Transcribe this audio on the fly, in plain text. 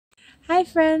Hi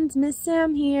friends, Miss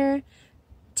Sam here.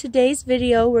 Today's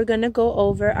video we're going to go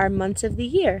over our months of the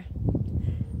year.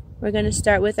 We're going to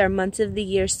start with our months of the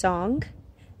year song,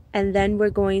 and then we're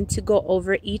going to go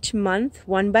over each month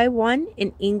one by one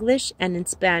in English and in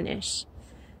Spanish.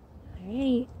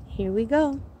 Alright, here we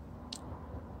go.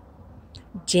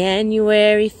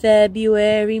 January,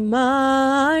 February,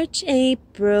 March,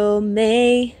 April,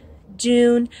 May,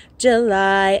 June,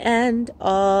 July, and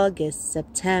August,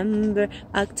 September,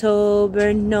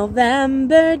 October,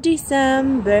 November,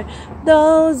 December.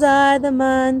 Those are the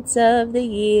months of the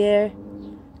year.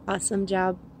 Awesome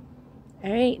job.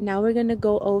 Alright, now we're going to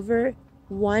go over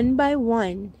one by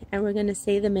one, and we're going to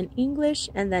say them in English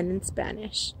and then in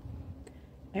Spanish.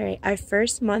 Alright, our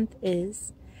first month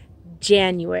is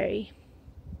January.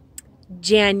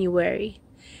 January.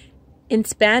 In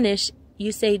Spanish,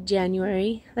 you say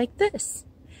January like this.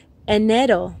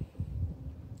 Enero.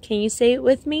 Can you say it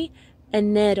with me?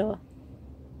 Enero.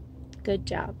 Good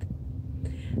job.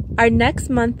 Our next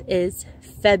month is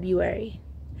February.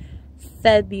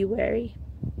 February.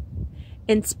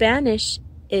 In Spanish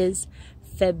is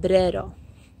febrero.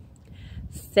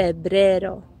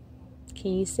 Febrero.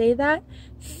 Can you say that?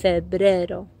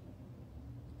 Febrero.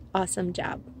 Awesome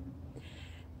job.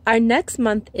 Our next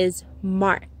month is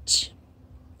March.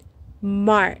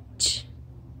 March.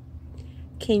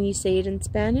 Can you say it in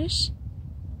Spanish?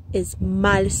 Is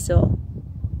marzo.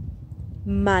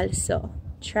 Marzo.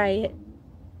 Try it.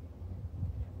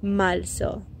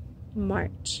 Marzo.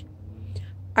 March.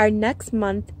 Our next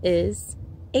month is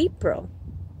April.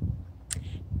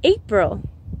 April.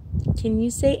 Can you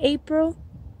say April?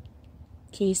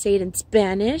 Can you say it in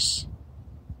Spanish?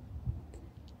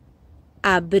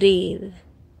 Abril.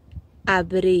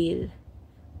 Abril.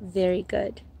 Very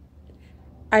good.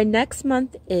 Our next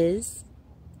month is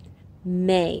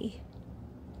May.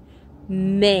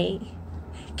 May.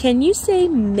 Can you say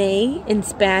May in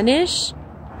Spanish?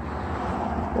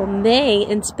 Well, May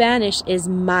in Spanish is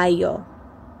mayo.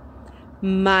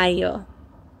 Mayo.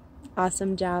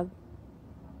 Awesome job.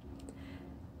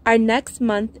 Our next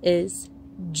month is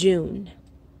June.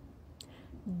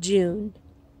 June.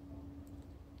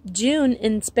 June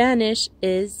in Spanish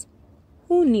is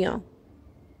junio.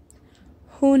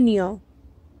 Junio.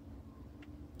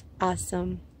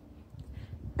 Awesome.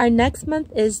 Our next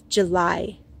month is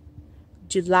July.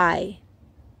 July.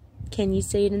 Can you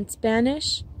say it in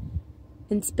Spanish?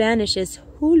 In Spanish is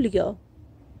julio.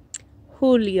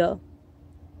 Julio.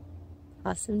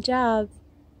 Awesome job.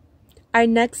 Our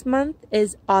next month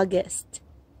is August.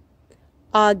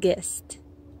 August.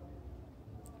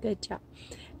 Good job.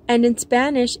 And in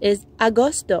Spanish is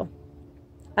agosto.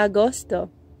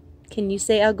 Agosto. Can you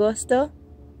say agosto?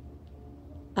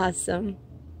 Awesome.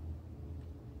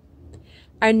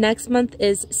 Our next month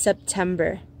is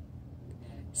September.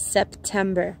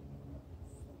 September.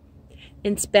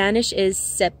 In Spanish is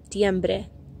septiembre.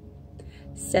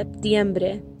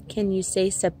 Septiembre. Can you say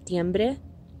septiembre?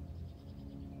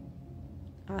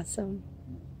 Awesome.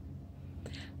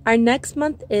 Our next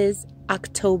month is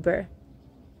October.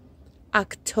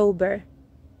 October.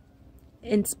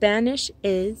 In Spanish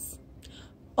is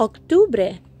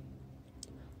octubre.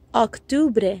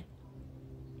 Octubre.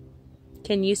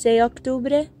 Can you say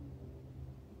octubre?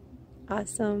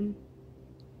 Awesome.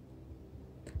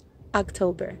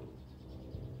 October.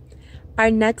 Our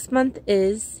next month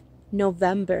is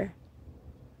November.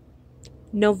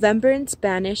 November in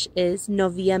Spanish is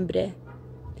noviembre.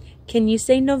 Can you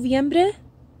say noviembre?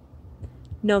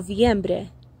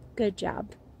 Noviembre. Good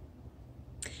job.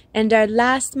 And our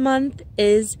last month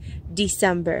is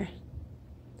December.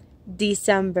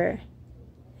 December.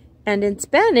 And in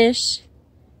Spanish,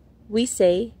 we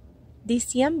say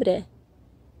diciembre.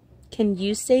 Can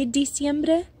you say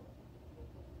diciembre?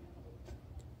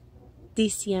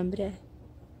 Diciembre.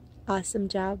 Awesome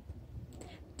job.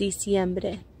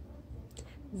 Diciembre.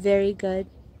 Very good.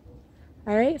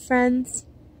 Alright, friends.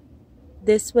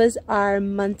 This was our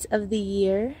months of the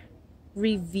year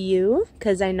review,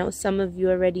 because I know some of you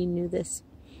already knew this.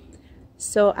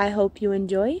 So I hope you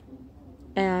enjoy,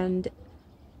 and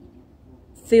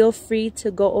feel free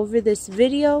to go over this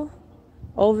video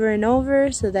over and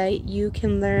over so that you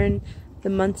can learn the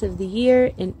months of the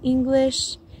year in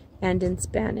English and in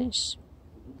Spanish.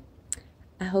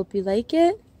 I hope you like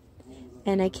it,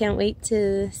 and I can't wait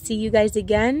to see you guys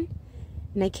again,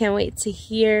 and I can't wait to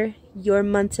hear your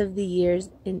months of the years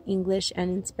in English and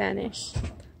in Spanish.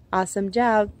 Awesome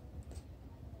job.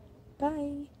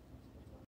 Bye.